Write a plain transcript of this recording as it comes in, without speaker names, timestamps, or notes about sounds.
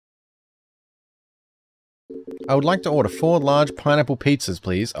I would like to order 4 large pineapple pizzas,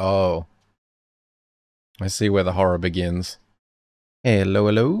 please. Oh. I see where the horror begins. Hello,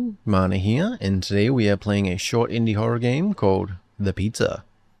 hello. Mana here, and today we are playing a short indie horror game called The Pizza.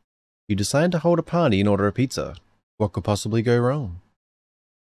 You decide to hold a party and order a pizza. What could possibly go wrong?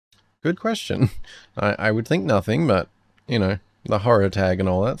 Good question. I would think nothing, but, you know, the horror tag and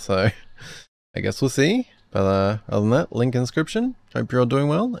all that, so I guess we'll see. But other than that, link in the description. Hope you're all doing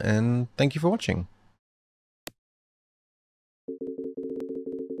well, and thank you for watching.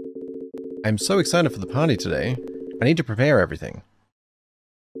 I'm so excited for the party today. I need to prepare everything.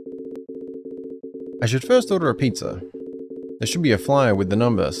 I should first order a pizza. There should be a flyer with the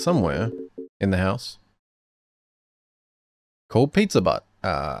number somewhere in the house. Called Pizza Butt.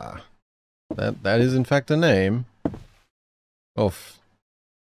 That is in fact a name. Oof.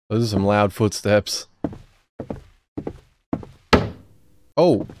 Those are some loud footsteps.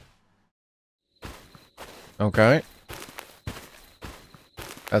 Oh. Okay.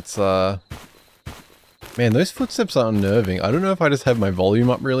 That's, man, those footsteps are unnerving. I don't know if I just have my volume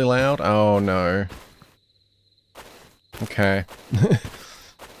up really loud. Oh, no. Okay.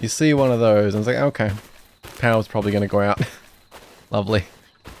 You see one of those, and it's like, okay. Power's probably gonna go out. Lovely.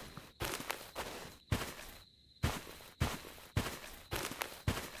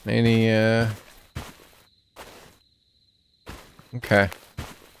 Any, okay.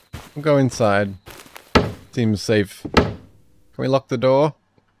 We'll go inside. Seems safe. Can we lock the door?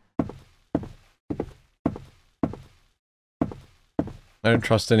 I don't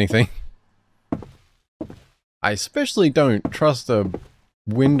trust anything. I especially don't trust a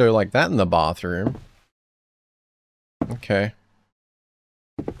window like that in the bathroom. Okay.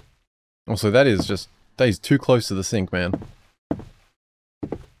 Also, that is too close to the sink, man.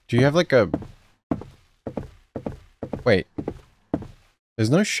 Do you have like a... Wait. There's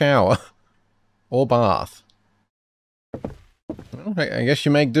no shower. Or bath. Well, I guess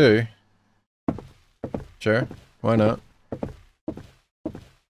you make do. Sure. Why not?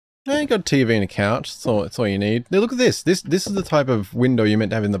 Yeah, you got a TV and a couch. That's all you need. Now look at this. This is the type of window you're meant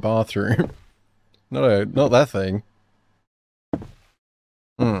to have in the bathroom. Not that thing.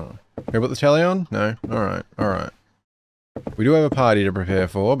 Can we put the telly on? No? Alright, alright. We do have a party to prepare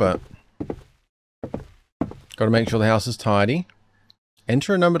for, but... Gotta make sure the house is tidy.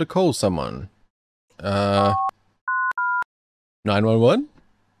 Enter a number to call someone. 911?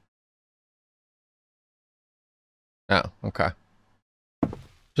 Oh, okay.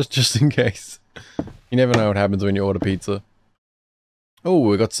 Just in case. You never know what happens when you order pizza. Oh,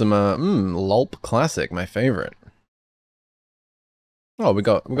 we got some, Lolp Classic, my favorite. Oh, we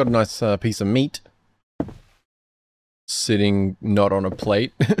got a nice piece of meat. Sitting not on a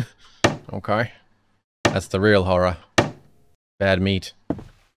plate. Okay. That's the real horror. Bad meat.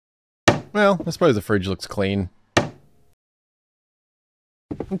 Well, I suppose the fridge looks clean.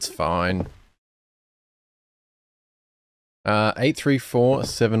 It's fine.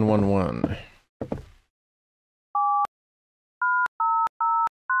 834711.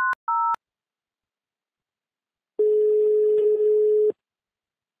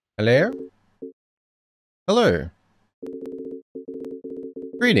 Hello? Hello.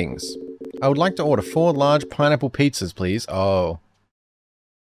 Greetings. I would like to order 4 large pineapple pizzas, please. Oh.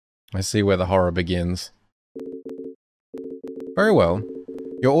 I see where the horror begins. Very well.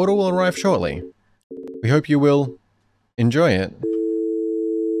 Your order will arrive shortly. We hope you will enjoy it.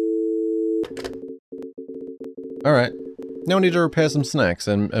 Alright. Now we need to repair some snacks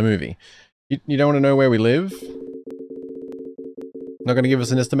and a movie. You don't want to know where we live? Not going to give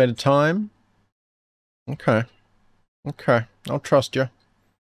us an estimated time? Okay. Okay. I'll trust you.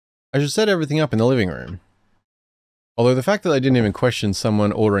 I should set everything up in the living room. Although the fact that I didn't even question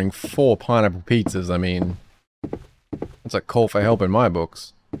someone ordering 4 pineapple pizzas, I mean... That's a call for help in my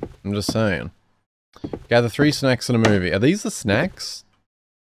books. I'm just saying. Gather 3 snacks and a movie. Are these the snacks?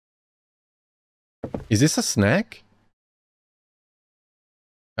 Is this a snack?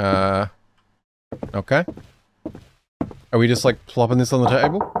 Okay. Are we just like plopping this on the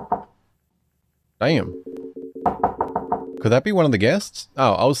table? Damn. Could that be one of the guests?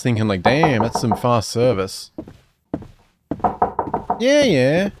 Oh, I was thinking like, damn, that's some fast service. Yeah,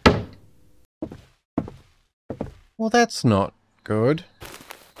 yeah. Well, that's not good.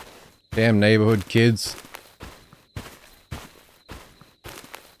 Damn neighborhood kids.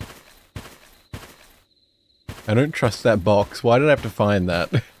 I don't trust that box. Why did I have to find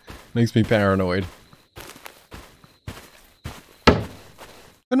that? Makes me paranoid.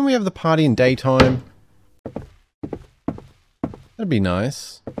 Couldn't we have the party in daytime? That'd be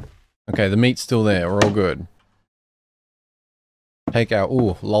nice. Okay, the meat's still there. We're all good. Take out...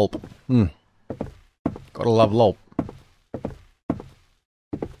 Ooh, lolp. Gotta love lol.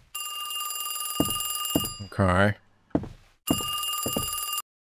 Okay.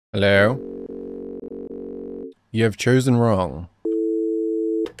 Hello? You have chosen wrong.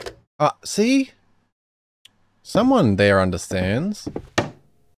 See? Someone there understands.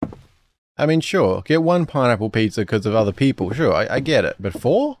 I mean, sure, get one pineapple pizza because of other people. Sure, I get it. But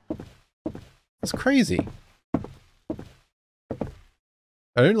 4? That's crazy.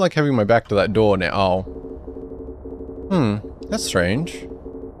 I don't like having my back to that door now. Oh. That's strange.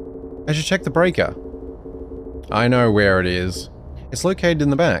 I should check the breaker. I know where it is. It's located in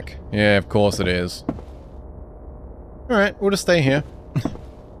the back. Yeah, of course it is. Alright, we'll just stay here.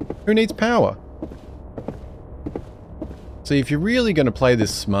 Who needs power? See, if you're really going to play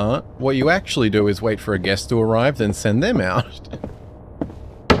this smart, what you actually do is wait for a guest to arrive, then send them out.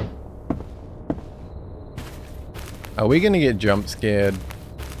 Are we going to get jump scared?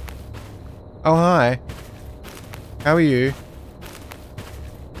 Oh, hi. How are you?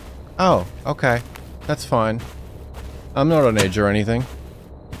 Oh, okay. That's fine. I'm not on edge or anything.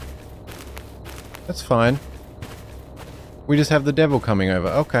 That's fine. We just have the devil coming over.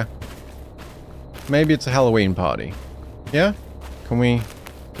 Okay. Maybe it's a Halloween party. Yeah? Can we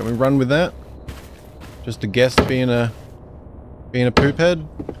run with that? Just a guest being a poop head?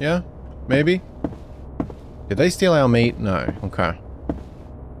 Yeah? Maybe? Did they steal our meat? No. Okay.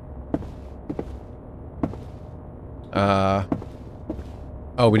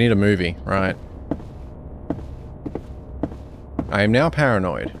 Oh, we need a movie. Right. I am now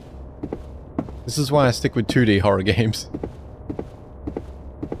paranoid. This is why I stick with 2D horror games.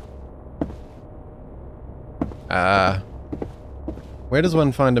 Where does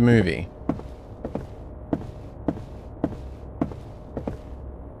one find a movie?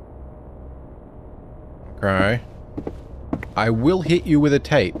 Okay. I will hit you with a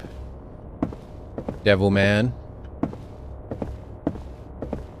tape. Devil man.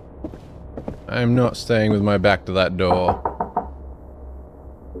 I'm not staying with my back to that door.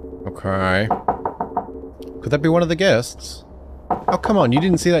 Okay. Could that be one of the guests? Oh, come on, you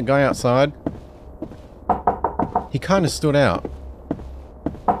didn't see that guy outside? He kind of stood out.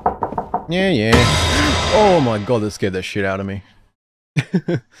 Yeah. Oh my god, that scared the shit out of me.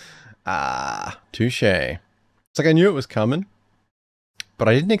 Touche. It's like I knew it was coming, but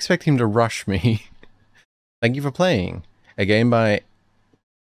I didn't expect him to rush me. Thank you for playing. A game by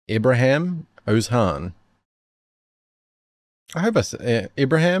Ibrahim Oezhan. I hope I said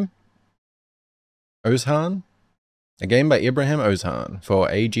Ibrahim Oezhan? A game by Ibrahim Oezhan for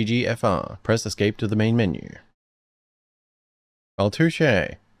AGGFR. Press escape to the main menu. Well,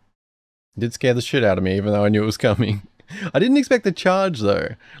 touche. Did scare the shit out of me, even though I knew it was coming. I didn't expect the charge, though.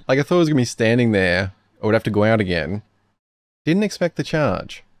 Like, I thought it was going to be standing there, or would have to go out again. Didn't expect the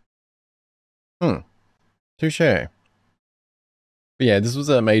charge. Touche. But yeah, this was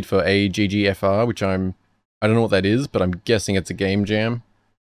made for AGGFR, which I don't know what that is, but I'm guessing it's a game jam.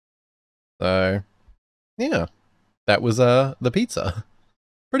 So, yeah. That was, the pizza.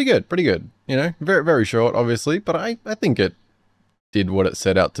 Pretty good, pretty good. You know, very, very short, obviously, but I think it did what it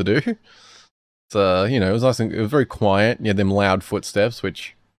set out to do. It's, you know, it was nice and, it was very quiet. You had them loud footsteps,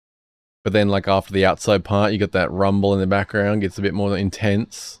 which, but then like after the outside part, you got that rumble in the background, gets a bit more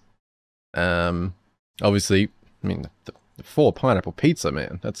intense. Obviously, I mean, the 4 pineapple pizza,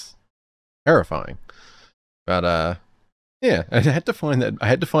 man, that's terrifying. But, yeah, I had to find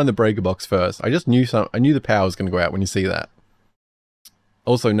the breaker box first. I just knew I knew the power was going to go out when you see that.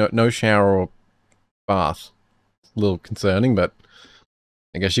 Also, no shower or bath. A little concerning, but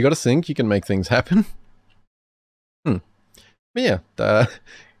I guess you got a sink. You can make things happen. But yeah, that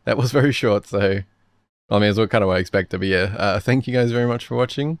was very short. So, I mean, it's what kind of what I expected. But yeah, thank you guys very much for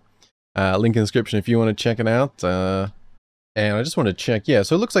watching. Link in the description if you want to check it out. And I just want to check, yeah,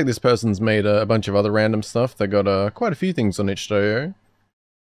 so it looks like this person's made a bunch of other random stuff. They got quite a few things on itch.io.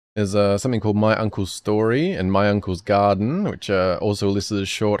 There's something called My Uncle's Story and My Uncle's Garden, which also listed as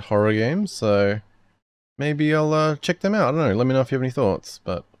short horror games, so maybe I'll check them out. I don't know, let me know if you have any thoughts,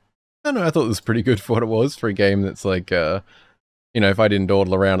 but I don't know, I thought it was pretty good for what it was for a game that's like, you know, if I didn't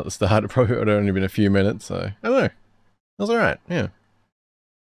dawdle around at the start, it probably would have only been a few minutes, so I don't know. It was alright, yeah.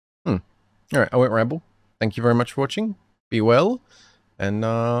 Alright, I won't ramble. Thank you very much for watching. Be well, and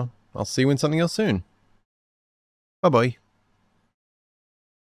I'll see you in something else soon. Bye-bye.